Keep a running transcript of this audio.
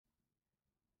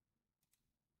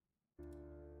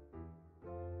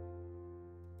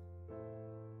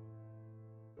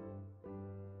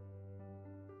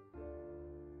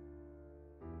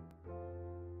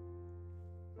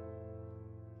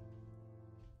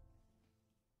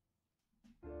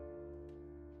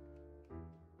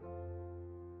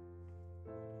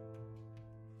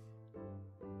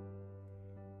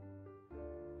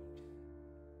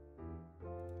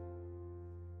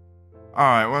All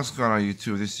right, what's going on,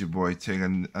 YouTube? This is your boy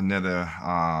taking another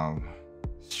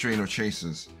strain of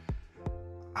chasers.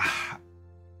 I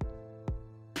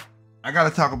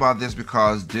gotta talk about this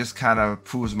because this kind of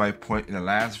proves my point in the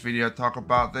last video. I talked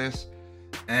about this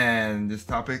and this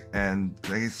topic, and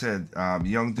like I said,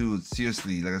 young dudes,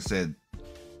 seriously, like I said,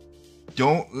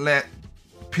 don't let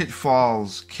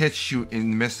pitfalls catch you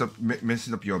in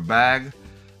messing up your bag,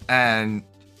 and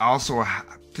also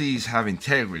please have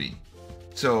integrity.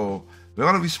 So we're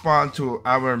gonna respond to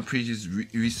our preachers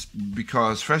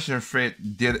because Fresh and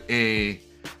Fit did a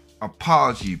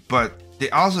apology, but they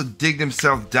also dig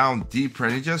themselves down deeper,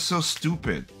 and it's just so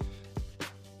stupid.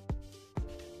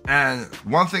 And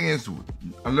one thing is,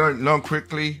 I learned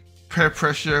quickly, peer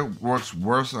pressure works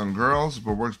worse on girls,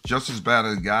 but works just as bad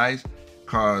as guys.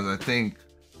 Cause I think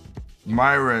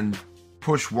Myron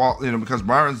pushed Walt, because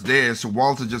Myron's there, so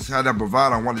Walter just had that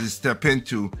bravado and wanted to step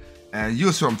into. And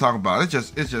you see what I'm talking about.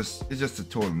 It's just a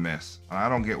total mess. I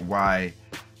don't get why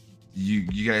you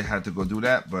guys had to go do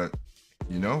that, but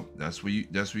that's what you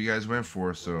guys went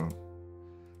for. So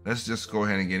let's just go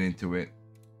ahead and get into it.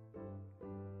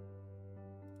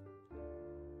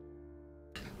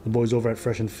 The boys over at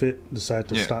Fresh and Fit decided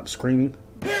to stop screaming.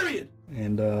 Period.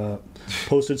 And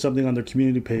posted something on their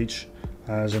community page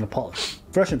as an apology.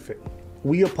 Fresh and Fit,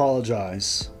 we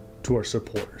apologize to our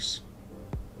supporters.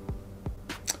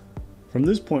 From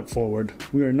this point forward,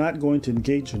 we are not going to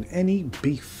engage in any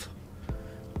beef.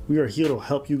 We are here to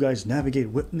help you guys navigate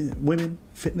women,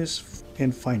 fitness,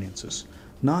 and finances,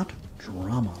 not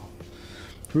drama.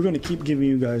 We're going to keep giving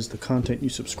you guys the content you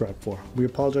subscribe for. We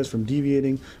apologize for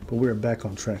deviating, but we are back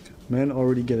on track. Men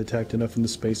already get attacked enough in the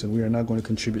space, and we are not going to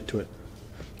contribute to it.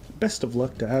 Best of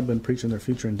luck to Abba and Preach in their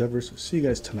future endeavors. See you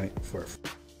guys tonight for.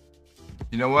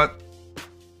 You know what?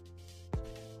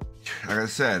 Like I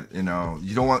said, you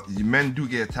don't want, men do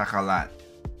get attacked a lot,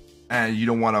 and you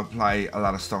don't want to apply a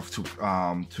lot of stuff to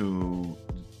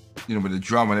with the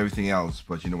drama and everything else.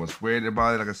 But what's weird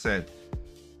about it? Like I said,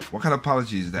 what kind of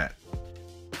apology is that?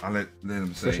 I'll let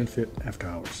them say. Fresh and Fit after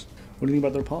hours. What do you think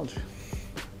about their apology?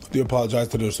 They apologize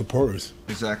to their supporters.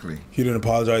 Exactly. He didn't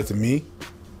apologize to me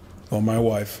or my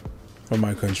wife or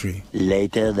my country.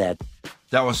 Later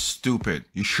that was stupid.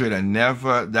 You should have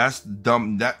never. That's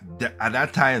dumb. That at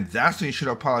that time, that's when you should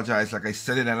apologize. Like I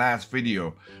said in the last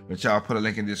video, which I'll put a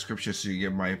link in the description so you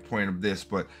get my point of this.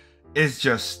 But it's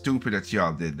just stupid that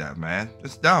y'all did that, man.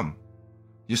 It's dumb.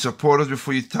 You support us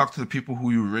before you talk to the people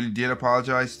who you really did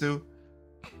apologize to.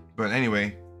 But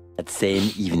anyway, that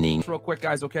same evening. Real quick,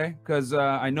 guys, okay? Because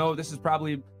I know this is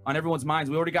probably on everyone's minds.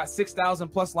 We already got 6,000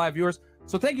 plus live viewers.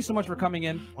 So thank you so much for coming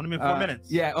in. Only been 4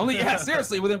 minutes. Yeah,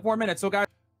 seriously, within 4 minutes. So guys.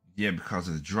 Yeah, because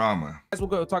of the drama. Guys, we'll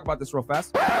go talk about this real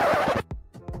fast.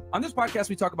 On this podcast,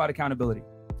 we talk about accountability,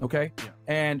 okay? Yeah.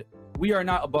 And we are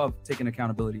not above taking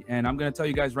accountability. And I'm going to tell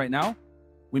you guys right now,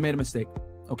 we made a mistake,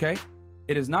 okay?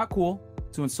 It is not cool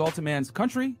to insult a man's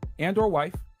country and or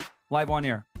wife live on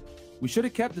air. We should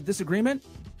have kept the disagreement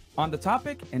on the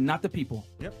topic and not the people.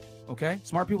 Yep. Okay?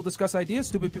 Smart people discuss ideas,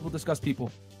 stupid people discuss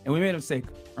people. And we made a mistake,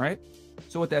 all right?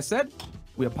 So with that said,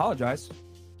 we apologize,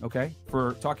 okay,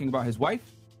 for talking about his wife,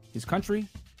 his country,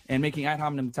 and making ad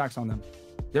hominem attacks on them.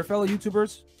 They're fellow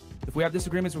YouTubers. If we have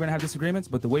disagreements, we're going to have disagreements,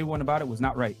 but the way we went about it was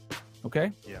not right,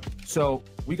 okay? Yeah. So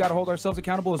we got to hold ourselves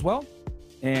accountable as well.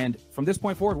 And from this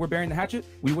point forward, we're bearing the hatchet.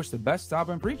 We wish the best to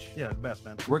Abba and Preach. Yeah, the best,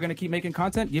 man. We're going to keep making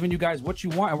content, giving you guys what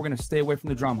you want, and we're going to stay away from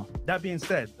the drama. That being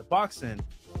said, the boxing,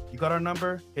 you got our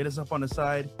number, hit us up on the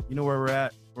side. You know where we're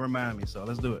at. We're in Miami, so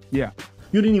let's do it. Yeah.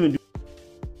 You didn't even do.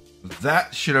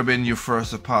 That should have been your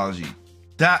first apology.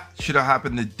 That should have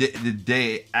happened the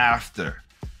day after,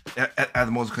 at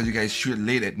the most, because you guys shoot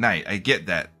late at night. I get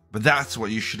that, but that's what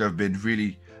you should have been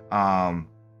really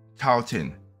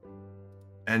touting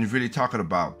and really talking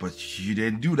about. But you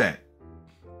didn't do that,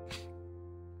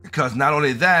 because not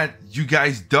only that, you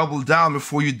guys doubled down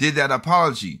before you did that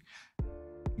apology,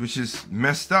 which is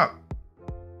messed up.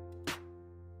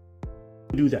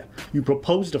 Do that. You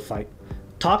proposed a fight,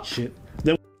 talk shit,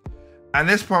 then. And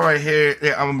this part right here,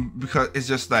 because it's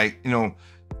just like,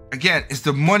 again, it's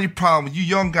the money problem. You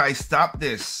young guys, stop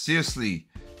this. Seriously.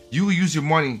 You use your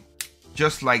money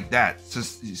just like that.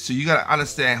 So you got to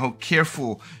understand how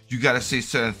careful you got to say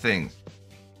certain things.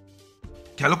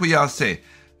 Okay, look what y'all say.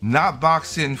 Not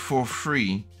boxing for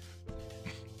free.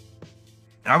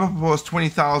 I'm going to propose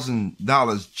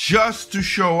 $20,000 just to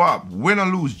show up. Win or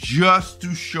lose, just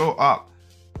to show up.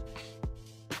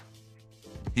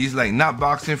 He's like, not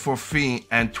boxing for free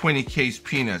and 20K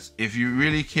peanuts. If you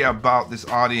really care about this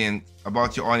audience,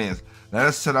 about your audience, let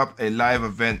us set up a live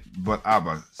event, but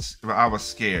Abba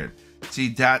scared. See,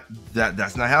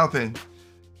 that's not helping.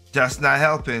 That's not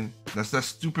helping. That's that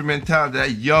stupid mentality,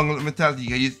 that young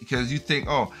mentality, because you think,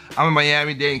 oh, I'm in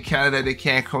Miami, they in Canada, they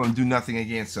can't come and do nothing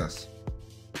against us.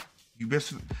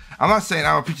 I'm not saying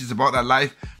our preachers about that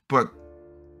life, but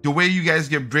the way you guys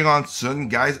bring on certain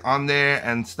guys on there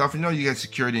and stuff, you know, you get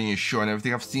security in your show and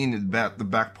everything. I've seen the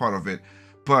back part of it,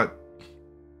 but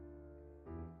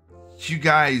you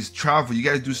guys travel, you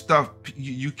guys do stuff.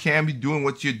 You can't be doing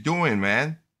what you're doing,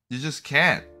 man. You just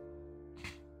can't.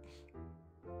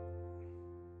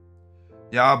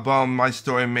 Yeah, bum, my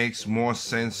story makes more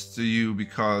sense to you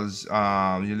because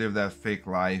you live that fake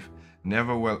life.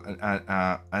 Never will,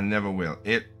 and never will.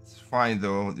 It's fine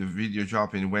though. The video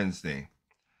dropping Wednesday.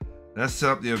 Let's set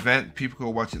up the event. People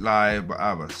can watch it live, but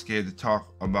I was scared to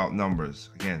talk about numbers.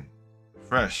 Again,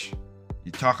 fresh.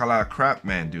 You talk a lot of crap,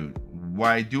 man, dude.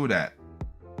 Why do that?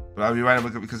 But I'll be right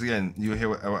back because again, you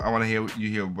hear. I want to hear you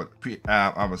hear what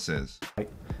Abba says.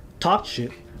 Talk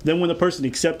shit. Then when the person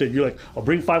accepted, you're like, I'll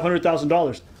bring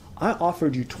 $500,000. I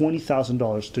offered you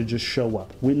 $20,000 to just show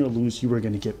up. Win or lose, you were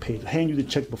going to get paid. Hand you the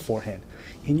check beforehand.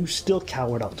 And you still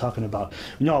cowered out talking about,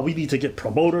 no, we need to get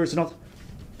promoters and all.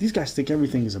 These guys think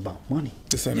everything is about money.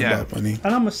 This ain't about money. And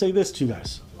I'm going to say this to you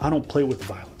guys. I don't play with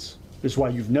violence. It's why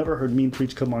you've never heard me and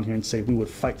Preach come on here and say we would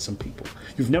fight some people.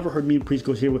 You've never heard me and Preach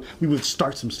go here, we would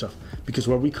start some stuff. Because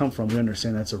where we come from, we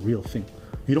understand that's a real thing.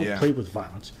 You don't play with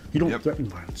violence. You don't threaten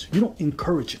violence. You don't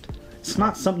encourage it. It's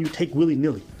not something you take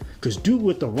willy-nilly. Because do it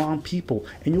with the wrong people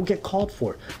and you'll get called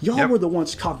for it. Y'all were the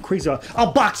ones talking crazy about,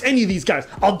 I'll box any of these guys.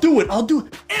 I'll do it. I'll do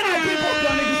it. And I'll beat both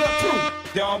y'all niggas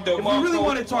up too. If we really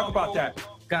want to talk about that.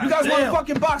 You guys want to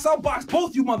fucking box? I'll box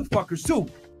both you motherfuckers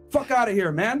too. Fuck out of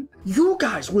here, man. You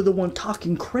guys were the one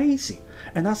talking crazy.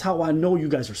 And that's how I know you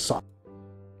guys are soft.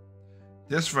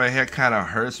 This right here kind of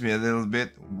hurts me a little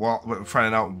bit while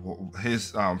finding out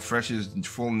his Fresh's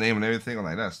full name and everything. I'm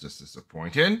like, that's just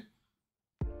disappointing.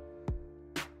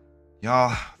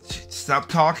 Y'all, stop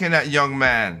talking that young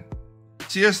man.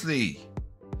 Seriously.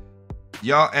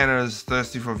 Y'all enters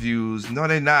thirsty for views. No,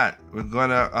 they're not. We're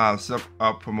gonna set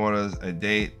up promoters a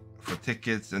date for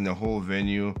tickets and the whole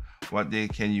venue. What day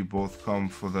can you both come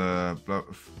for the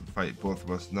fight? Both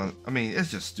of us. No, I mean,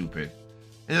 it's just stupid.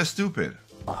 It's just stupid.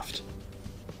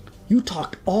 You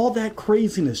talked all that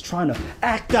craziness trying to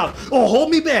act out. Oh, hold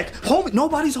me back. Hold me.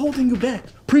 Nobody's holding you back.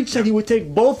 Preach said he would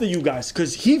take both of you guys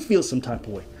because he feels some type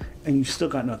of way. And you still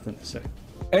got nothing to say.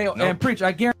 Hey, and Preach,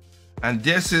 I guarantee. And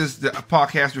this is the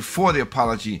podcast before the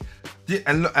apology.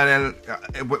 And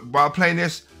while playing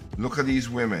this, look at these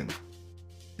women.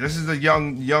 This is a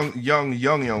young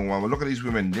one. But look at these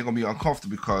women. They're gonna be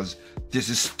uncomfortable because this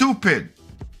is stupid.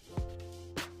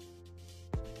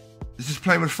 This is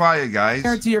playing with fire, guys.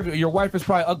 I guarantee your wife is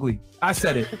probably ugly. I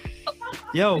said it.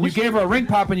 Yo, you gave her a ring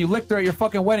pop and you licked her at your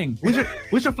fucking wedding. We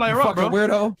should fly her up, bro.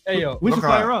 Weirdo. Hey, yo, we should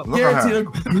fly her up. Look at her.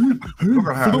 Look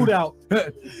at her. Food out.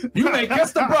 You may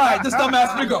guess the bride. This dumbass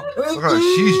nigga. Look at her.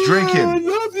 She's drinking. I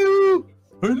love you.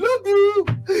 I love you.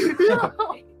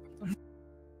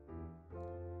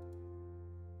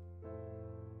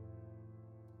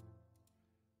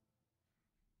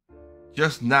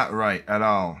 Just not right at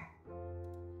all.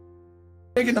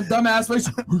 Taking them dumbass ways.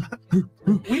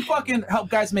 We fucking help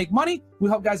guys make money. We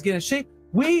help guys get in shape.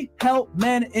 We help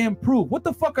men improve. What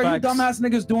the fuck are you dumbass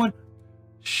niggas doing?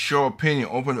 Show opinion,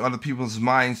 open other people's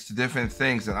minds to different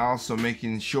things, and also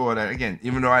making sure that, again,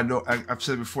 even though I've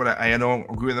said before that I don't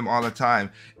agree with them all the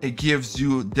time, it gives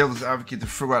you devil's advocate to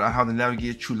figure out how to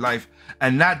navigate through life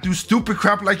and not do stupid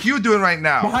crap like you doing right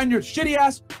now. Behind your shitty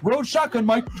ass road shotgun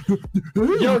mic.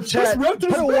 Yo, chat, put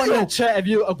a one in the chat if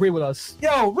you agree with us.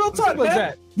 Yo, real talk,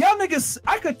 man. Y'all niggas,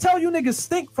 I could tell you niggas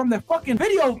stink from the fucking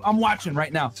video I'm watching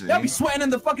right now. Y'all be sweating in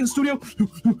the fucking studio.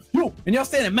 Yo, and y'all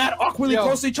standing mad awkwardly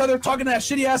close to each other talking to that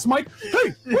shitty ass mic.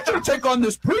 Hey, what's your take on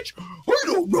this, Preach? I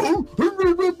don't know.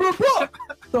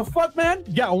 The fuck, man?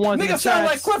 You got one in the Nigga chats. sound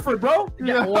like Clifford, bro. You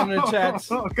got one in the chats.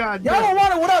 Oh, God. Y'all don't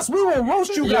want it with us. We will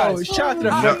roast you guys. Yo, shout out to the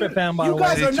Clifford fan, by the way. You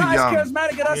guys are not as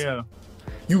charismatic as us. Yeah.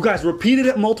 You guys repeated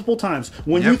it multiple times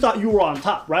when you thought you were on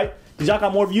top, right? Because y'all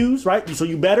got more views, right? So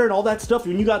you better and all that stuff.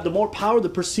 When you got the more power, the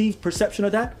perceived perception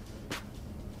of that,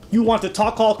 you want to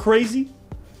talk all crazy.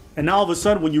 And now all of a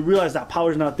sudden, when you realize that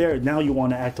power's not there, now you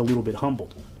want to act a little bit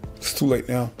humbled. It's too late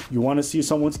now. You want to see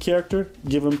someone's character,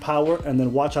 give them power, and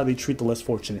then watch how they treat the less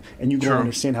fortunate, and you go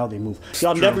understand how they move.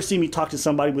 Y'all never see me talk to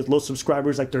somebody with low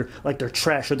subscribers like they're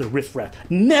trash or they're riffraff.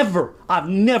 Never. I've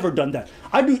never done that.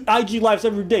 I do IG lives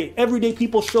every day. Every day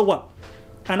people show up,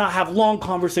 and I have long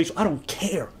conversations. I don't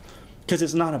care, because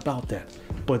it's not about that.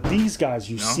 But these guys,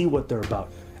 you see what they're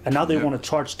about. And now they want to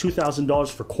charge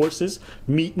 $2,000 for courses,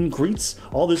 meet and greets,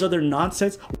 all this other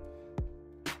nonsense.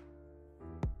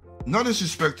 no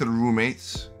disrespect to the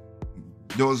roommates.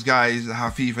 Those guys,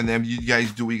 Hafif and them, you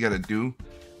guys do what you gotta do.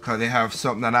 Cause they have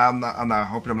something that I'm not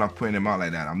hoping I'm not putting them out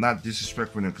like that. I'm not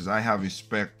disrespecting them because I have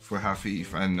respect for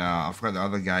Hafif and I forgot the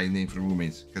other guy named for the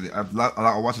roommates. Cause I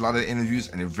watch a lot of the interviews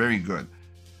and they're very good.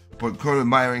 But go to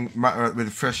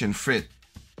with Fresh and Fit.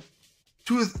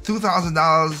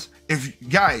 $2,000.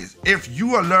 If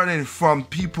you are learning from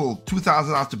people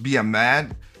 $2,000 to be a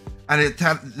man, and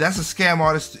that's a scam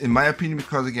artist in my opinion,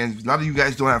 because again, a lot of you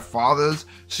guys don't have fathers,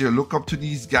 so you look up to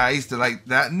these guys to like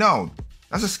that. No,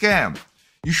 that's a scam.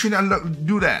 You should not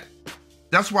do that.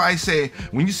 That's why I say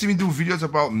when you see me do videos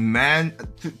about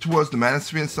towards the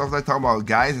manosphere and stuff, like talking about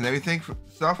guys and everything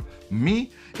stuff,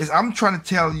 I'm trying to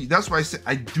tell you. That's why I say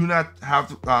I do not have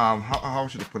to. How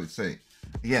should I put it?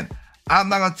 Again, I'm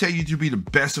not gonna tell you to be the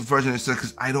best version of yourself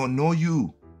because I don't know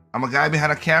you. I'm a guy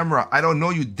behind a camera. I don't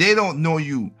know you. They don't know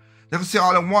you. They can say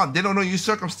all they want. They don't know your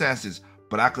circumstances.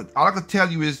 But all I could tell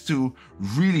you is to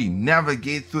really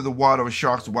navigate through the water of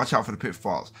sharks to watch out for the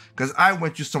pitfalls. Because I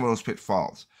went through some of those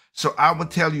pitfalls. So I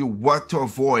would tell you what to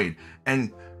avoid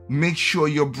and make sure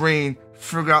your brain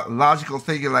figure out logical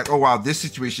thinking like, oh wow, this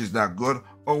situation is not good.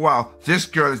 Oh wow, this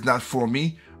girl is not for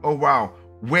me. Oh wow,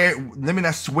 let me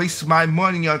not waste my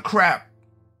money on crap.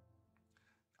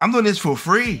 I'm doing this for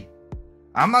free.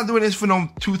 I'm not doing this for no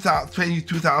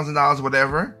 $2,000,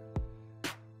 whatever.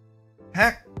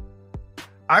 Heck,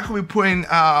 I could be putting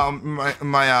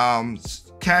my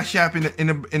Cash App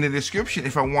in the description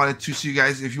if I wanted to. So you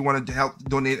guys, if you wanted to help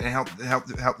donate and help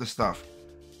the stuff.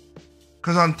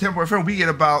 Because on Temporary Friend, we get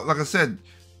about, like I said,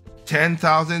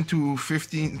 10,000 to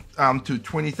 15 to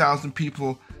 20,000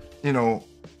 people,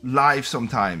 live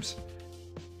sometimes.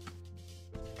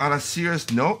 On a serious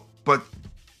note, but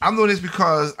I'm doing this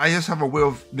because I just have a way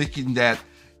of making that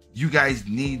you guys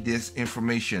need this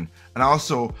information. And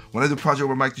also, when I do a project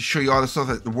where I like to show you all the stuff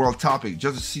at the world topic,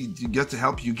 just to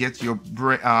help you get your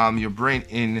brain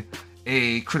in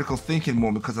a critical thinking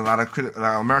mode, because a lot of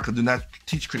America do not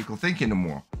teach critical thinking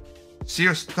anymore.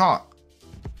 Serious talk.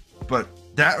 But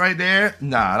that right there,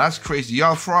 nah, that's crazy.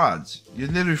 Y'all frauds. You're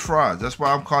literally frauds. That's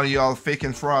why I'm calling y'all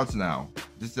faking frauds now.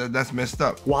 That's messed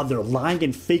up. While they're lying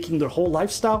and faking their whole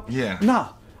lifestyle? Yeah.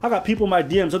 Nah. I got people in my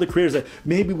DMs, other creators that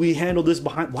maybe we handle this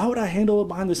behind. Why would I handle it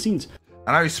behind the scenes?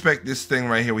 And I respect this thing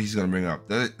right here, what he's gonna bring up.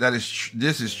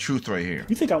 This is truth right here.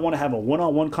 You think I want to have a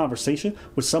one-on-one conversation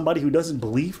with somebody who doesn't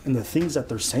believe in the things that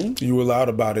they're saying? You were loud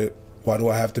about it. Why do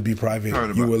I have to be private?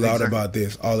 You were loud about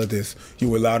this, all of this. You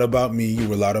were loud about me. You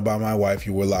were loud about my wife.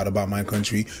 You were loud about my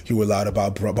country. You were loud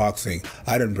about boxing.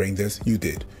 I didn't bring this. You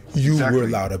did. You were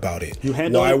loud about it. You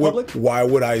handle it in public? Why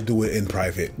would I do it in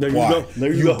private? There you go.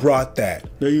 There you go. You brought that.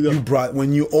 There you go. You brought,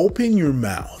 when you open your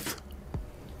mouth.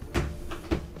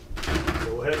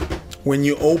 Go ahead. When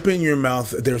you open your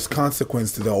mouth, there's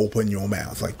consequence to open your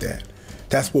mouth like that.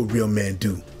 That's what real men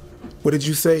do. What did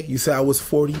you say? You said I was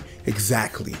 40?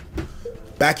 Exactly.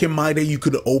 Back in my day, you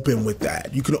could open with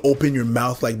that. You could open your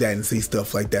mouth like that and say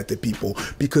stuff like that to people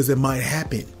because it might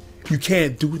happen. You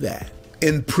can't do that.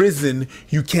 In prison,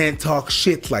 you can't talk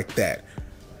shit like that.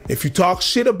 If you talk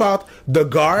shit about the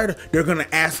guard, they're gonna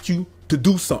ask you to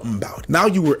do something about it. Now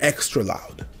you were extra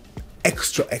loud.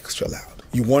 Extra loud.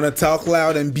 You wanna talk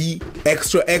loud and be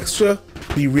extra?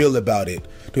 Be real about it.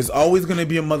 There's always gonna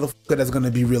be a motherfucker that's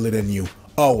gonna be realer than you.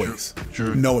 Always.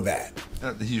 True. Know that.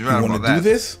 He's right. You wanna do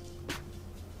this?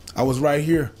 I was right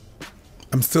here.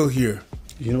 I'm still here.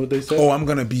 You know what they said? Oh, I'm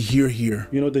gonna be here.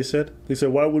 You know what they said? They said,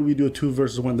 why would we do a 2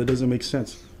 versus 1? That doesn't make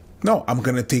sense. No, I'm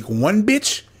gonna take one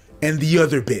bitch and the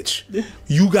other bitch.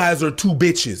 You guys are 2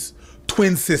 bitches.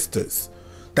 Twin sisters.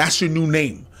 That's your new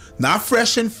name. Not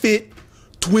Fresh and Fit.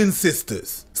 Twin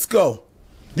sisters. Let's go.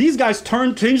 These guys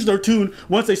changed their tune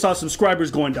once they saw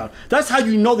subscribers going down. That's how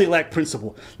you know they lack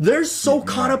principle. They're so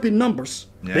caught up in numbers.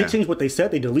 Yeah. They changed what they said.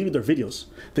 They deleted their videos.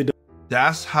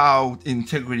 That's how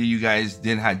integrity you guys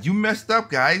didn't have. You messed up,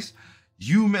 guys.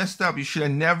 You messed up. You should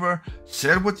have never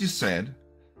said what you said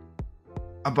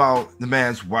about the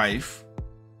man's wife.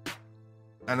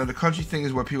 I know the country thing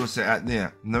is what people say.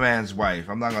 Yeah, the man's wife.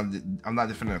 I'm not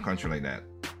defending the country like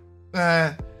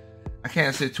that. I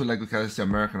can't say too like because it's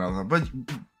American, but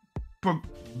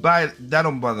that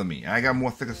don't bother me. I got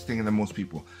more thicker skin than most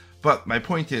people. But my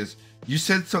point is, you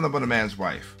said something about a man's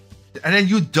wife. And then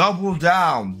you double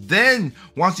down. Then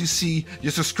once you see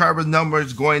your subscriber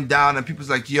numbers going down and people's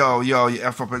like, yo, you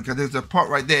F up, because there's a part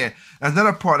right there.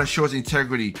 Another part that shows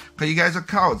integrity. Because you guys are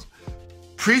cowards.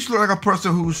 Preach look like a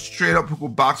person who's straight up, who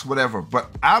could box, whatever. But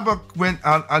Abba went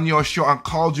on your show and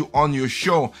called you on your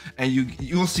show, and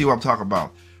you'll see what I'm talking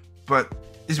about. But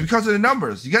it's because of the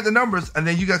numbers. You got the numbers, and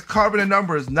then you got caught up in the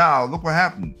numbers. Now, look what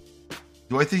happened.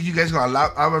 Do I think you guys gonna allow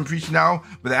Alvin preach now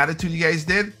with the attitude you guys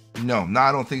did? No,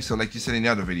 I don't think so. Like you said in the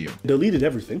other video, Deleted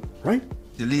everything, right?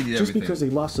 deleted Just everything. because they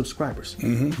lost subscribers.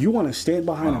 You want to stand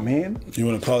behind a man You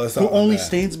want to call us out? who on only that?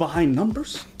 stands behind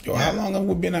numbers? Yo, how long have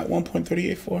we been at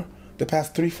 1.38 for? The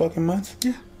past 3 fucking months?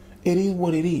 Yeah. It is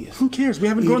what it is. Who cares? We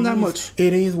haven't grown that much.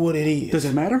 It is what it is. Does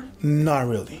it matter? Not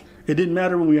really. It didn't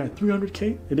matter when we were at 300K.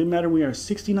 It didn't matter when we were at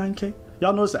 69K.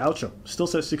 Y'all notice the outro still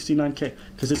says 69K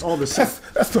because it's all the same.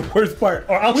 That's the worst part.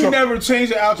 Our outro. We never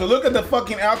changed the outro. Look at the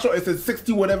fucking outro. It says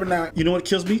 60 whatever now. You know what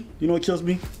kills me? You know what kills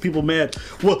me? People mad.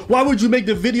 Well, why would you make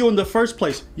the video in the first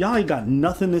place? Y'all ain't got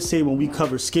nothing to say when we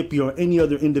cover Skippy or any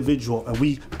other individual and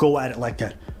we go at it like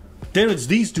that. Then it's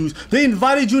these dudes. They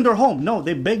invited you in their home. No,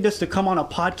 they begged us to come on a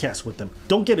podcast with them.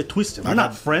 Don't get it twisted. We're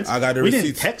not friends. I got the we receipts.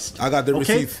 didn't text. I got the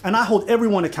okay? receipts. And I hold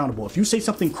everyone accountable. If you say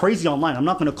something crazy online, I'm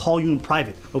not going to call you in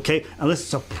private, okay? Unless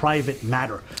it's a private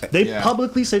matter. They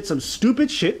publicly said some stupid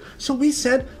shit, so we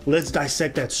said, let's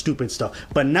dissect that stupid stuff.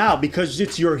 But now, because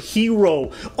it's your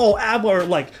hero, or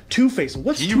like Two-Face.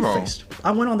 What's Hero? Two-Faced?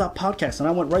 I went on that podcast and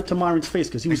I went right to Myron's face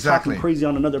because he was Exactly. talking crazy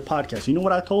on another podcast. You know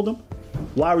what I told him?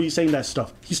 Why were you saying that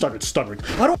stuff? He started stuttering.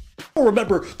 I don't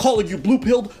remember calling you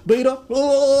blue-pilled beta.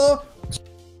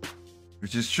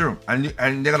 Which is true. And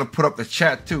they're gonna put up the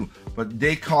chat too. But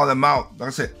they call them out. Like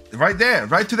I said, right there,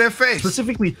 right to their face.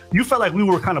 Specifically, you felt like we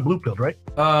were kind of blue-pilled, right?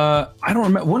 I don't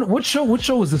remember. What show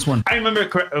was this one? I remember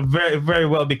it very, very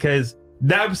well because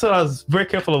that episode I was very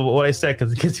careful of what I said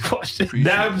because the kids watched it.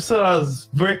 That episode I was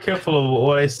very careful of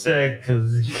what I said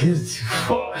because the kids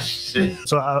watched it.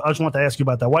 So I just want to ask you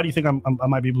about that. Why do you think I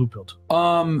might be blue-pilled?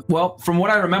 Well, from what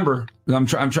I remember, I'm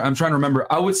trying to remember.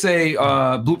 I would say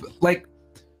blue. Like,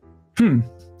 I'm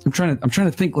trying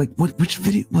to think. Like, which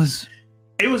video was?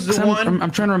 It was the one.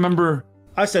 I'm trying to remember.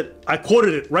 I said I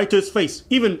quoted it right to his face.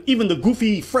 Even the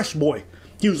goofy fresh boy,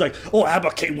 he was like, "Oh,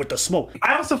 Abba came with the smoke."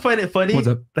 I also find it funny What's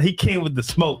up? that he came with the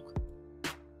smoke.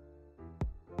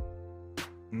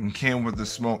 Came with the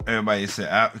smoke. Everybody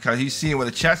said because he's seeing what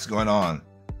the chat's going on.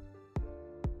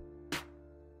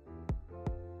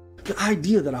 The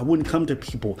idea that I wouldn't come to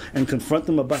people and confront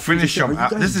them about Finish shit, them. are you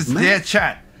guys This is mad? their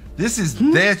chat. This is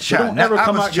their So chat. don't not ever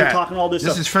come Abba's out here chat. talking all this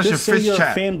This stuff. is Fresh and Just say Fish you're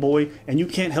chat. a fanboy and you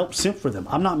can't help simp for them.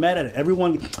 I'm not mad at it.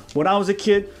 Everyone, when I was a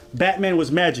kid, Batman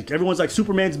was magic. Everyone's like,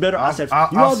 Superman's better. I said, I'll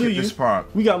you all do skip you. this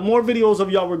part. We got more videos of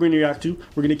y'all we're going to react to.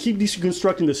 We're going to keep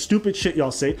deconstructing the stupid shit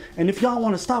y'all say. And if y'all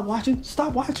want to stop watching,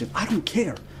 stop watching. I don't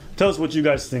care. Tell us what you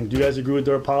guys think. Do you guys agree with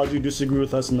their apology? Disagree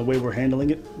with us in the way we're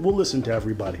handling it? We'll listen to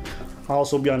everybody. I'll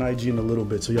also be on IG in a little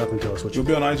bit, so y'all can tell us what you You'll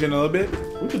be on IG in a little bit.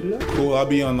 We can do that. Cool. I'll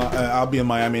be in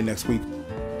Miami next week.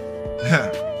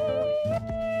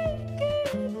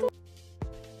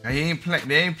 They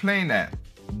ain't playing that.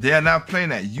 They're not playing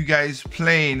that. You guys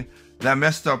playing that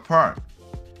messed up part.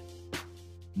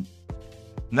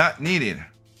 Not needed.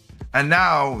 And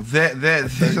now their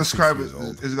subscribers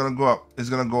is gonna go up. It's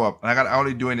gonna go up. And I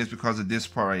only doing this because of this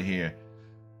part right here.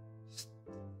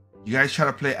 You guys try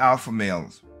to play alpha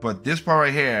males, but this part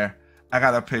right here, I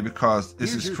gotta play because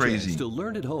this is crazy. To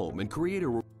learn at home and create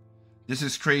a. This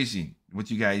is crazy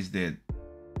what you guys did.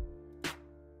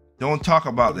 Don't talk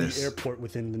about The this. airport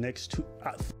within the next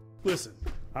listen,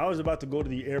 I was about to go to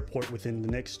the airport within the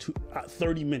next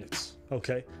 30 minutes,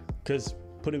 okay? Because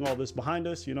putting all this behind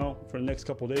us, you know, for the next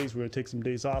couple of days, we're gonna take some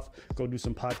days off, go do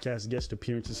some podcast guest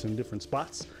appearances in different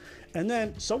spots. And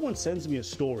then someone sends me a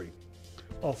story.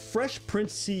 A Fresh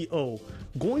Prince CEO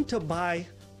going to buy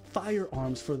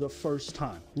firearms for the first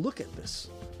time. Look at this.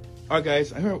 All right,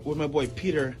 guys, I'm here with my boy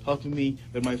Peter helping me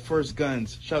with my first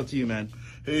guns. Shout out to you, man.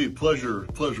 Hey, pleasure,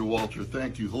 Walter.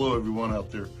 Thank you. Hello, everyone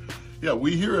out there. Yeah,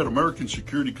 we here at American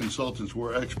Security Consultants,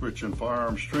 we're experts in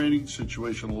firearms training,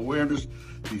 situational awareness,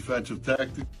 defensive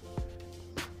tactics.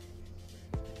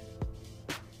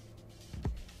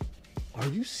 Are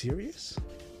you serious?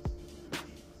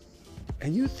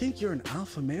 And you think you're an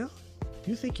alpha male?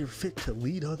 You think you're fit to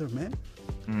lead other men?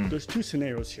 There's two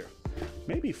scenarios here.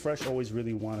 Maybe Fresh always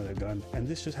really wanted a gun, and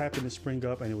this just happened to spring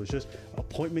up, and it was just an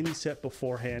appointment he set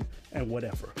beforehand, and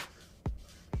whatever.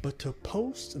 But to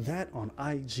post that on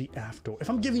IG after, if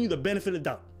I'm giving you the benefit of the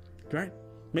doubt, right?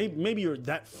 Maybe you're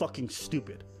that fucking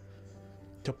stupid.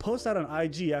 To post that on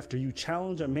IG after you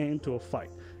challenge a man to a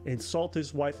fight, insult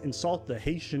his wife, insult the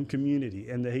Haitian community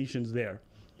and the Haitians there,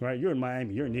 right? You're in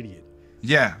Miami, you're an idiot.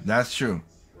 Yeah, that's true.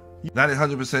 That is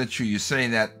 100% true. You're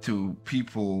saying that to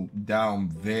people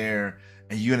down there,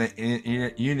 and you're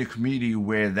in a community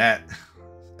where that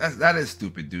is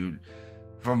stupid, dude.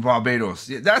 From Barbados,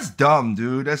 yeah, that's dumb,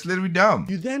 dude. That's literally dumb.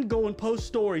 You then go and post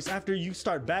stories after you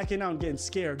start backing out and getting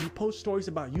scared. You post stories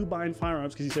about you buying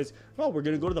firearms because he says, "Oh, we're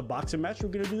gonna go to the boxing match. We're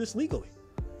gonna do this legally."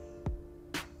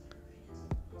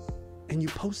 and you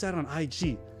post that on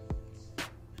IG.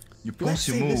 You Let's post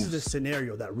your say moves. this is a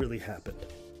scenario that really happened.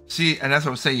 See, and that's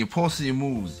what I'm saying. You posting your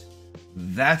moves.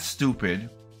 That's stupid.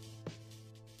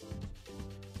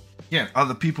 Yeah,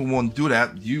 other people won't do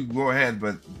that. You go ahead,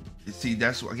 but see,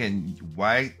 that's again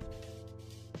why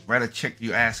write a check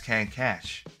your ass can't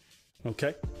cash.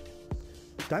 Okay.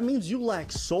 That means you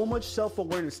lack so much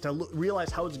self-awareness to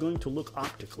realize how it's going to look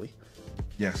optically.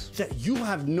 Yes. That you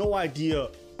have no idea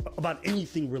about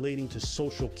anything relating to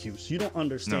social cues. You don't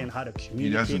understand how to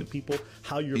communicate to people,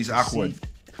 how you're He's perceived.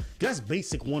 awkward. That's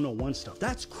basic 101 stuff.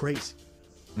 That's crazy.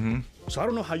 So I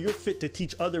don't know how you're fit to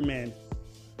teach other men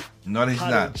No, he's how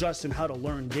not. to adjust and how to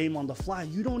learn game on the fly.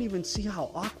 You don't even see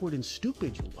how awkward and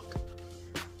stupid you look.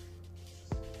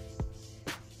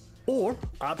 Or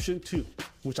option 2,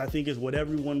 which I think is what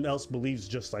everyone else believes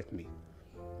just like me.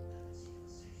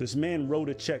 This man wrote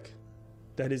a check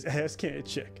that his ass can't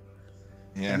check.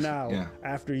 Yes. And now,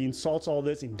 after he insults all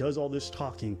this and does all this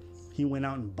talking, he went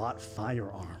out and bought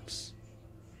firearms.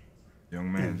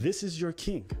 Young man. And this is your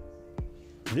king.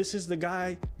 This is the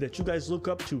guy that you guys look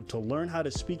up to learn how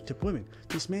to speak to women.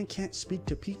 This man can't speak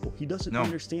to people. He doesn't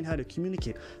understand how to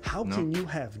communicate. How can you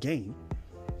have game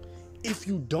if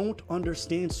you don't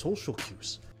understand social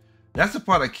cues? That's the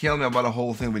part that killed me about the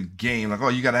whole thing with game. Like, oh,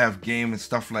 you gotta have game and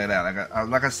stuff like that.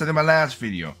 Like I said in my last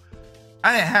video,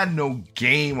 I ain't had no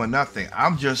game or nothing.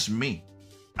 I'm just me.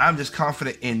 I'm just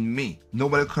confident in me.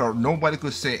 Nobody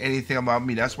could say anything about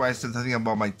me. That's why I said something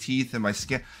about my teeth and my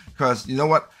skin. Because you know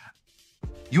what?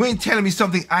 You ain't telling me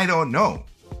something I don't know.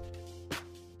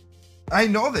 I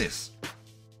know this.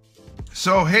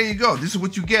 So here you go. This is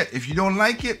what you get. If you don't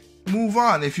like it, move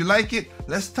on. If you like it,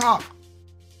 let's talk.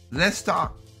 Let's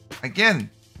talk. Again,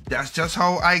 that's just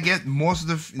how I get most of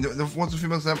the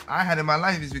females that I had in my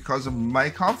life is because of my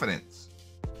confidence.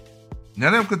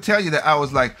 None of them could tell you that I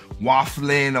was like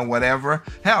waffling or whatever.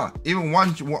 Hell, even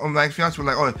one of my fiance was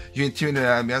like, "Oh, you intimidated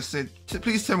by me." I said,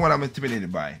 "Please tell me what I'm intimidated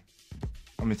by."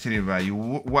 I'm intimidated by you.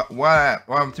 What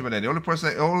I'm intimidated?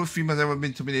 The only female that ever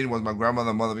been intimidated was my grandmother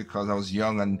and mother because I was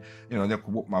young and they could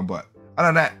whoop my butt. Other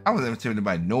than that, I wasn't intimidated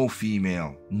by no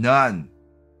female. None.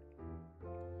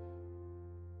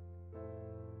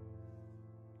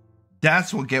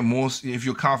 That's what get most if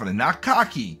you're confident, not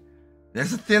cocky.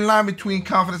 There's a thin line between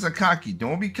confidence and cocky.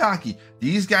 Don't be cocky.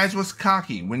 These guys was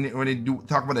cocky when they do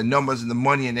talk about the numbers and the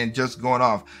money and then just going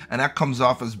off, and that comes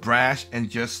off as brash and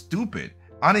just stupid,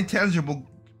 unintelligible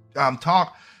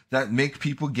talk that make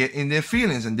people get in their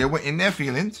feelings, and they were in their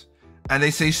feelings, and they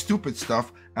say stupid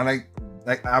stuff. And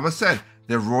like I was said,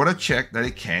 they wrote a check that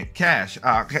they can't cash.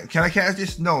 Can I cash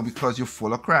this? No, because you're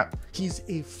full of crap. He's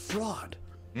a fraud.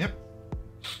 Yep.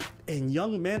 And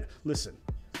young men, listen.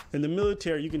 In the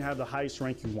military, you can have the highest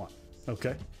rank you want,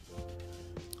 okay?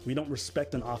 We don't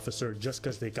respect an officer just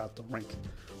because they got the rank.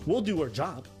 We'll do our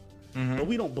job, but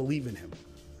we don't believe in him.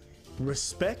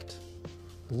 Respect,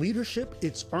 leadership,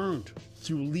 it's earned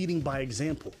through leading by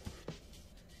example.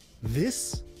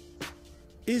 This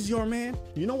is your man.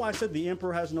 You know why I said the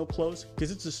emperor has no clothes?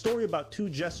 Because it's a story about two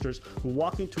jesters who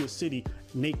walk into a city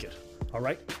naked, all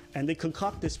right? And they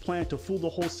concoct this plan to fool the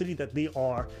whole city that they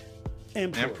are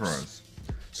emperors.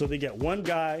 So they get one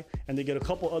guy and they get a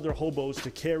couple other hobos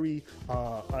to carry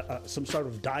some sort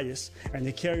of dais, and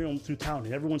they carry them through town,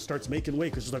 and everyone starts making way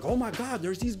because it's like, oh my God,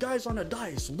 there's these guys on a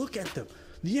dais. Look at them.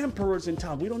 The emperor's in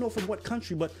town. We don't know from what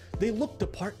country, but they look the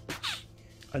part.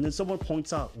 And then someone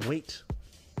points out, wait,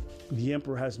 the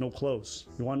emperor has no clothes.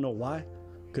 You want to know why?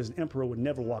 Because an emperor would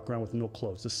never walk around with no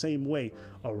clothes. The same way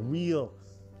a real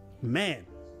man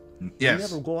You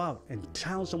never go out and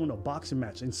challenge someone to a boxing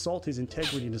match, insult his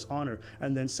integrity and his honor,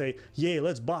 and then say, yeah,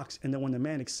 let's box. And then when the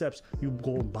man accepts, you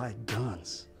go and buy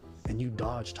guns and you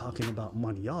dodge talking about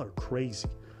money. Y'all are crazy.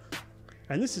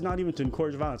 And this is not even to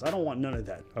encourage violence. I don't want none of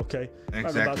that, okay?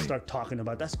 Exactly. I'm about to start talking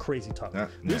about that's crazy talk.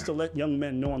 Just to let young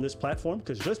men know on this platform,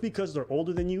 because just because they're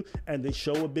older than you and they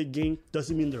show a big game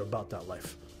doesn't mean they're about that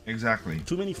life. Exactly.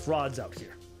 Too many frauds out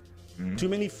here. Too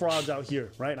many frauds out here,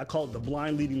 right? I call it the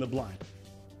blind leading the blind.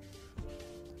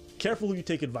 Careful who you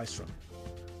take advice from.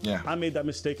 Yeah. I made that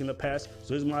mistake in the past,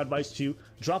 so here's my advice to you.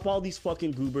 Drop all these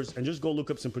fucking goobers and just go look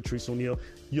up some Patrice O'Neal.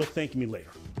 You'll thank me later.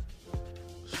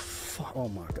 Oh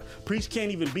my God. Preach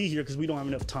can't even be here because we don't have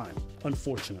enough time,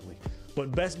 unfortunately.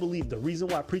 But best believe the reason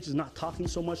why Preach is not talking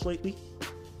so much lately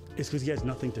is because he has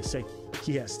nothing to say.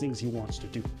 He has things he wants to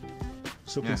do.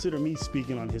 So consider me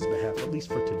speaking on his behalf, at least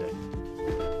for today.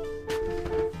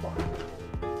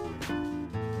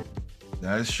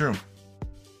 That is true.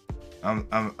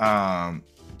 Young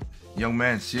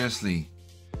man, seriously.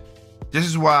 This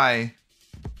is why.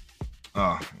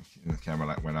 Oh, the camera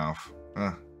light went off.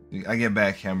 I get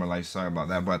back camera life. Sorry about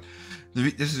that, but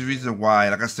this is the reason why.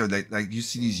 Like I said, like you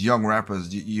see these young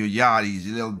rappers, your Yachty's,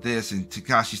 your Lil This, and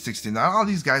Tekashi 69. All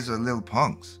these guys are little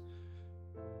punks.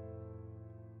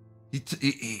 Like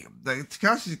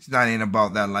Tekashi 69 ain't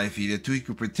about that life either. Too, he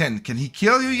could pretend. Can he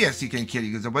kill you? Yes, he can kill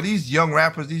you. But these young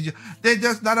rappers, they're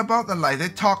just not about the life. They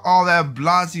talk all that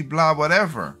blasey blah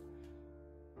whatever.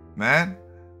 Man,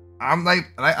 I'm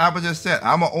like I just said,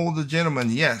 I'm an older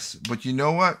gentleman, yes, but you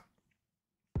know what?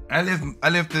 I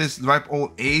live to this ripe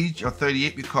old age of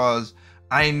 38 because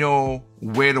I know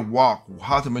where to walk,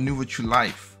 how to maneuver through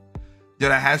life.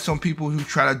 Did I have some people who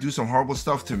try to do some horrible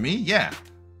stuff to me? Yeah,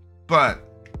 but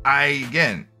I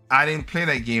didn't play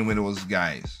that game with those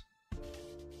guys.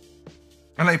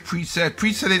 And like Preach said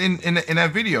it in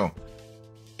that video.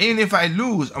 Even if I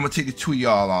lose, I'm gonna take the two of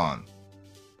y'all on.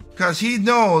 Because he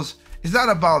knows it's not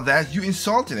about that. You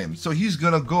insulted him, so he's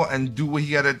gonna go and do what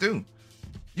he gotta do.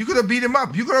 You could have beat him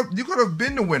up. You could have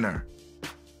been the winner.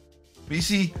 But you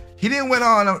see, he didn't went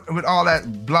on with all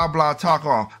that blah blah talk.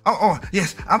 Oh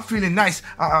yes, I'm feeling nice.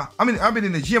 I've been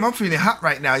in the gym. I'm feeling hot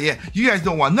right now. Yeah, you guys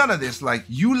don't want none of this. Like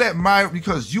you let Myra,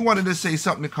 because you wanted to say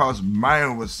something because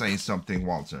Myra was saying something.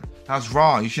 Walter, that's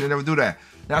wrong. You should never do that.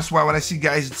 That's why when I see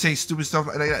guys say stupid stuff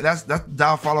like that, that's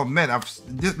downfall of men.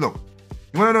 Look.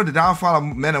 You want to know the downfall of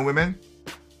men and women?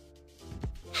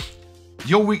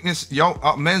 Your weakness,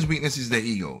 men's weakness is their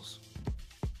egos.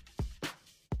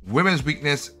 Women's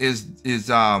weakness is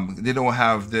they don't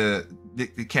have they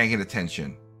can't get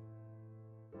attention.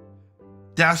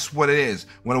 That's what it is.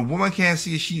 When a woman can't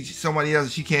see somebody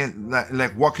else, she can't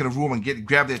like walk in the room and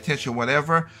grab their attention,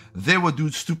 whatever. They will do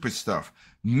stupid stuff.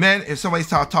 Men, if somebody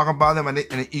starts talking about them and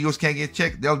the egos can't get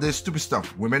checked, they'll do stupid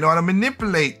stuff. Women know how to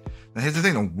manipulate. Now here's the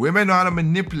thing: women know how to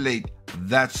manipulate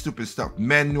that stupid stuff.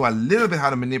 Men know a little bit how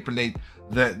to manipulate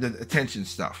the attention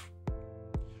stuff.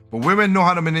 But women know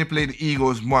how to manipulate the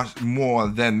egos much more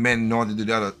than men know to do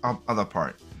the other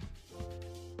part.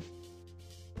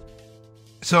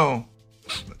 So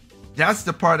that's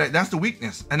the part that's the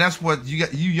weakness, and that's what you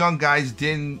young guys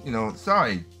didn't.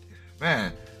 Sorry,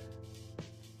 man.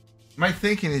 My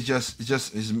thinking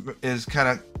is kind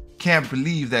of can't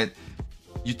believe that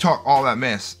you talk all that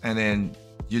mess and then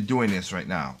you're doing this right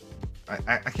now.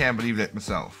 I can't believe that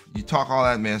myself. You talk all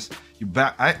that mess. You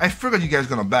back. I figured you guys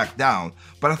were gonna back down,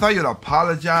 but I thought you'd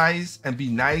apologize and be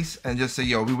nice and just say,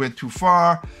 "Yo, we went too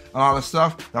far," and all that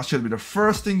stuff. That should be the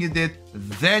first thing you did.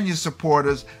 Then your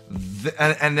supporters,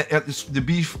 and the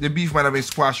beef might have been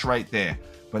squashed right there.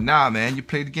 But nah, man, you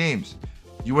played the games.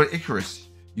 You were Icarus.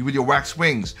 You with your wax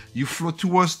wings. You flew too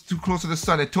close to the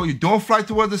sun. They told you don't fly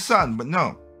towards the sun, but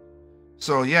no.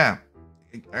 So yeah,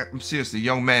 I'm seriously,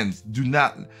 young men do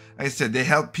not. Like I said, they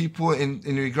help people in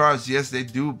regards. Yes, they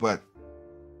do, but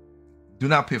do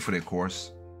not pay for their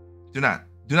course. Do not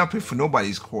pay for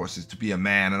nobody's courses to be a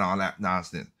man and all that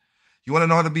nonsense. You want to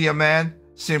know how to be a man?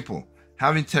 Simple.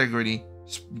 Have integrity.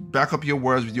 Back up your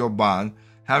words with your bond.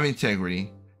 Have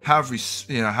integrity. Have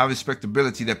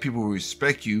respectability, that people will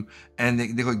respect you, and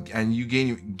you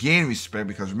gain respect,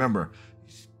 because remember,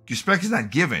 respect is not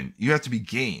given. You have to be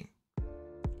gained.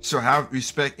 So have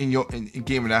respect in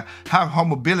gaming. That have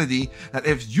humility, that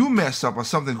if you mess up or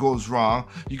something goes wrong,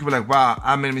 you can be like, "Wow,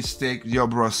 I made a mistake. Yo,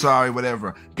 bro, sorry,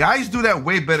 whatever." Guys do that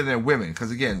way better than women,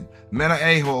 because again, men are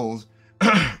a-holes,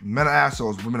 men are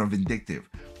assholes, women are vindictive.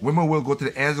 Women will go to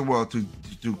the ends of the world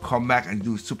to come back and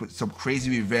do some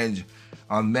crazy revenge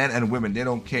on men and women. They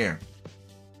don't care.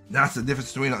 That's the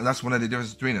difference between us. That's one of the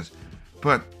differences between us.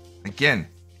 But again,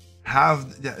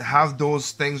 have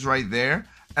those things right there,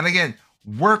 and again,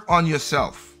 work on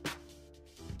yourself.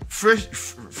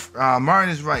 Martin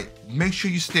is right. Make sure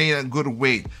you stay in a good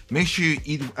weight. Make sure you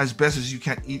eat as best as you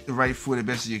can. Eat the right food as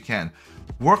best as you can.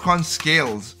 Work on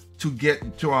scales to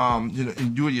get to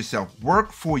endure yourself.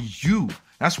 Work for you.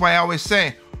 That's why I always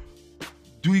say,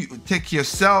 take care of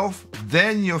yourself,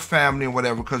 then your family and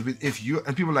whatever. Because if you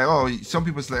and people are like, oh, some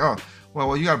people say, oh,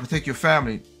 well, you gotta protect your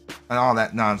family and all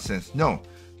that nonsense. No.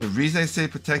 The reason I say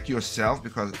protect yourself,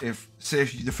 because if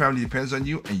the family depends on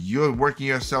you and you're working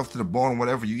yourself to the bone,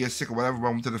 whatever, you get sick or whatever,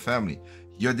 wrong to the family,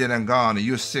 you're dead and gone, or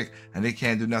you're sick and they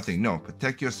can't do nothing. No,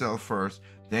 protect yourself first,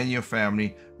 then your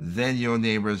family, then your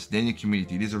neighbors, then your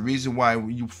community. There's a reason why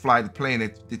when you fly the plane,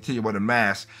 they tell you about a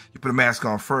mask. You put a mask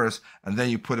on first, and then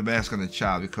you put a mask on the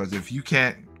child, because if you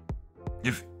can't,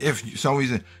 if for some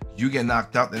reason you get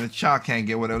knocked out, then the child can't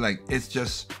get whatever. Like, it's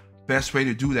just best way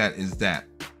to do that is that,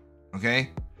 okay?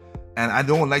 And I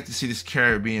don't like to see this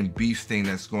Caribbean beef thing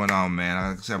that's going on, man.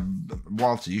 Like I said,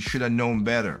 Walter, you should have known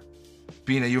better.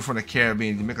 being that you're from the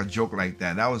Caribbean, to make a joke like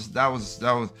that. That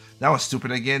was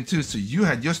stupid again too. So you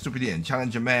had your stupidity and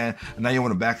challenge a man, and now you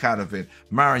want to back out of it.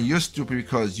 Myron, you're stupid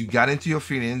because you got into your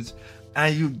feelings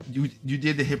and you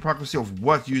did the hypocrisy of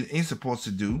what you ain't supposed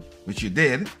to do, which you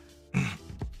did,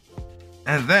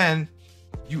 and then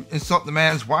you insult the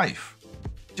man's wife.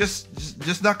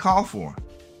 Just not called for.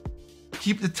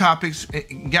 Keep the topics,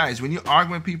 guys. When you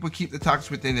argue with people, keep the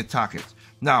topics within the topics.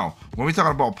 Now, when we're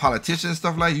talking about politicians and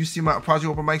stuff like, you see my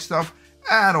Project Open Mic stuff,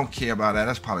 I don't care about that.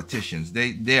 That's politicians.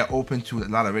 They are open to a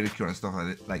lot of ridicule and stuff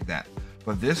like that.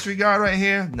 But this regard right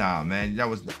here, nah, man, that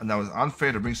was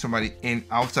unfair to bring somebody in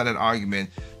outside that argument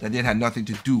that didn't have nothing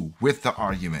to do with the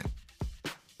argument.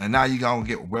 And now you gonna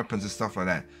get weapons and stuff like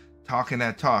that, talking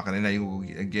that talk, and then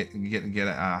you get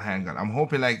a handgun. I'm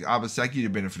hoping, like, obviously, I give you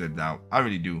the benefit of the doubt. I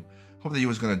really do. Hope that you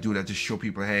was gonna do that to show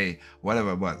people, hey,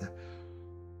 whatever. But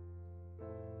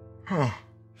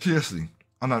seriously,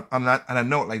 on a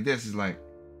note like this, is like,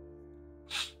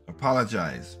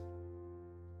 apologize.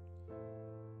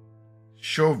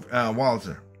 Show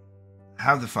Walter,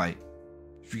 have the fight.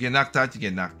 If you get knocked out, you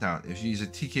get knocked out. If you use a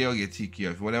TKO, you get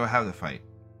TKO. If whatever, have the fight.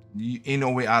 You ain't no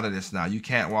way out of this now. You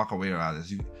can't walk away out of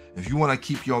this. If you want to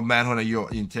keep your manhood and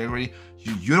your integrity,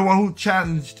 you're the one who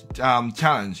challenged,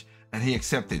 and he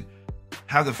accepted.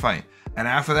 Have the fight, and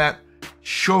after that,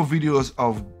 show videos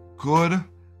of good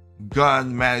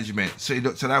gun management. So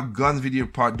that gun video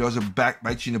part doesn't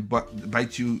bite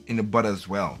you in the butt as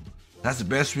well. That's the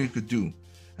best we could do.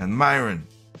 And Myron,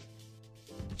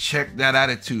 check that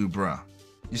attitude, bruh.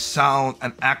 You sound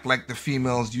and act like the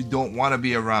females you don't want to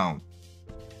be around.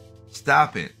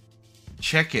 Stop it.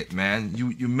 Check it, man.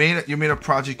 You made a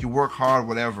project. You work hard,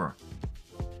 whatever.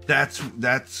 That's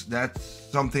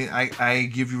something I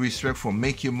give you respect for.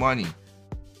 Make your money.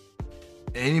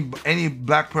 Any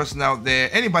black person out there,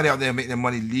 anybody out there make their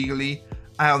money legally,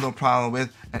 I have no problem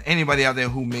with. And anybody out there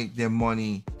who make their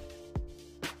money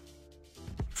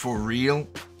for real,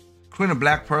 including a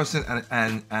black person,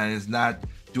 and is not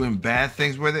doing bad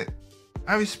things with it,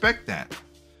 I respect that.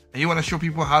 And you want to show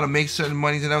people how to make certain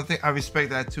monies and everything, I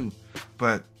respect that too.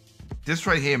 But this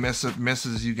right here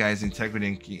messes you guys'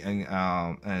 integrity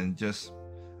and just,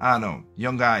 I don't know,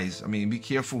 young guys. I mean, be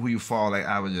careful who you follow, like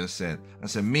I just said. I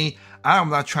said, me, I'm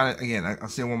not trying to, again, I'll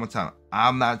say it one more time.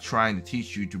 I'm not trying to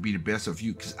teach you to be the best of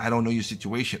you, because I don't know your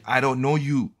situation. I don't know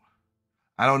you.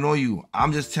 I don't know you.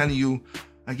 I'm just telling you,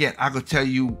 again, I could tell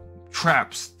you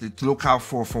traps to look out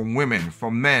for from women,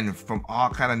 from men, from all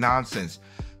kind of nonsense,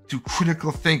 to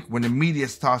critical think when the media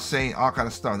starts saying all kind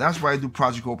of stuff. That's why I do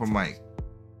Project Open Mic.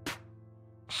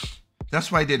 That's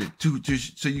why I did it,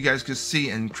 so you guys could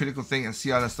see and critical think and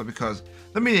see all that stuff, because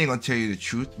the media ain't gonna tell you the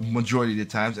truth majority of the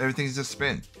times. Everything's just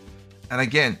spin. And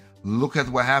again, look at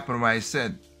what happened when I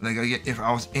said, like, again, if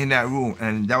I was in that room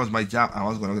and that was my job, I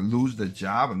was gonna lose the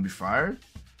job and be fired,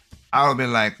 I would have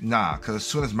been like, nah, because as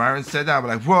soon as Myron said that, I'd be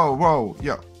like, whoa,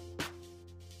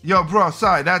 yo, bro,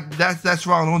 sorry, that's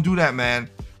wrong. Don't do that, man.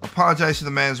 Apologize to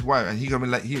the man's wife. And he gonna be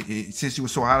like, since he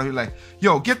was so hot, he was like,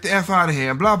 yo, get the F out of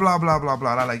here, and blah, blah, blah, blah,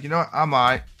 blah. And I'm like, you know what? I'm all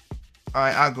right,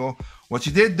 I'll go. What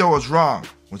you did, though, was wrong.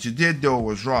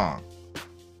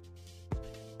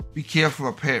 Be careful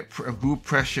of group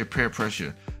pressure, peer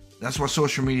pressure. That's what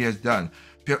social media has done.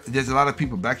 There's a lot of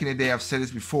people, back in the day, I've said this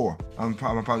before, I'm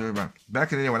probably about,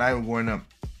 back in the day when I was growing up,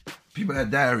 people had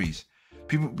diaries.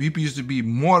 People used to be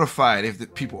mortified if the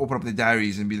people open up the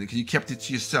diaries and be like, you kept it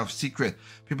to yourself, secret.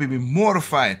 People would be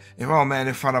mortified if, oh man,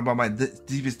 they found out about my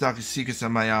deepest, darkest secrets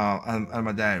on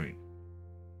my diary.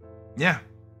 Yeah.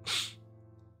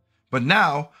 But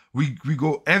now we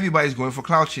go, everybody's going for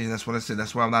clout chasing. That's what I said.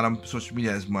 That's why I'm not on social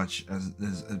media as much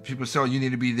as people say, oh, you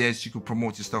need to be there so you can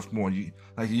promote your stuff more.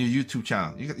 Like your YouTube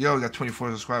channel, you always got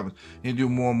 24 subscribers. You need to do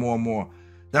more and more and more.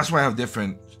 That's why I have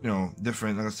different,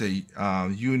 like I say,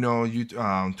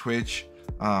 Twitch,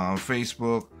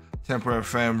 Facebook, Temporary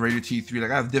FM, Radio T3.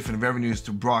 Like I have different revenues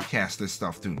to broadcast this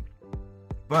stuff too.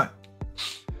 But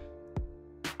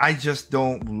I just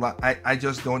don't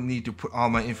need to put all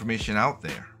my information out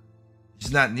there.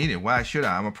 It's not needed. Why should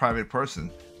I? I'm a private person.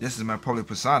 This is my public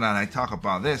persona, and I talk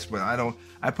about this, but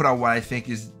I put out what I think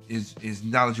is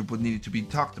knowledgeable, needed to be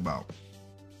talked about.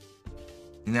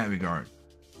 In that regard.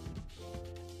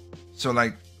 So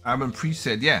like I've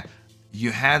said, yeah,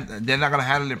 they're not gonna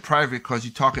handle it private because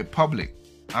you talk it public.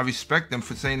 I respect them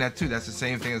for saying that too. That's the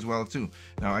same thing as well too.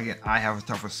 Now again, I have a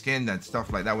tougher skin. That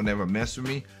stuff like that would never mess with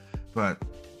me. But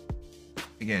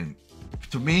again,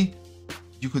 to me,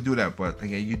 you could do that. But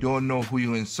again, you don't know who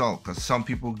you insult, because some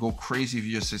people go crazy if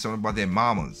you just say something about their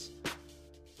mamas,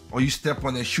 or you step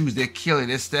on their shoes, they kill it,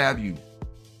 they stab you.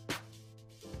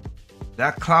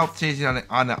 That clout chasing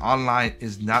on the online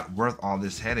is not worth all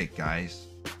this headache, guys.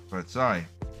 But sorry.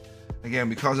 Again,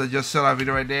 because I just saw that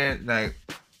video right there, like,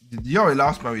 you already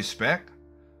lost my respect.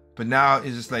 But now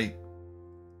it's just like,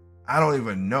 I don't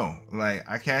even know. Like,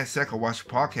 I can't second watch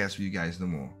podcasts for you guys no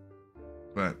more.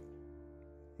 But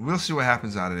we'll see what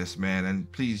happens out of this, man.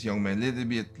 And please, young man, let it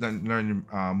be a learning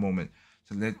moment.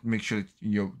 So make sure that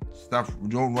you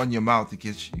don't run your mouth to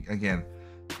get, again,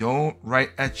 don't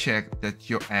write a check that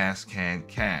your ass can't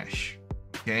cash.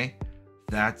 Okay?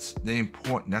 That's the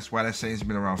important. That's why that saying's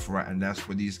been around for, and that's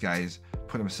where these guys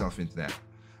put themselves into that.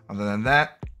 Other than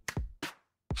that,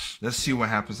 let's see what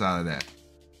happens out of that.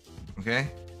 Okay?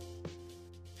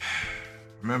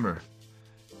 Remember,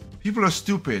 people are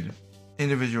stupid,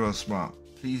 individuals smart.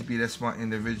 Please be that smart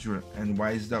individual and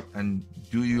wised up and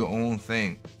do your own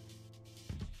thing.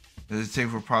 Does it take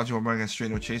for Project Omega and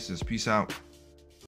straight no chasers? Peace out.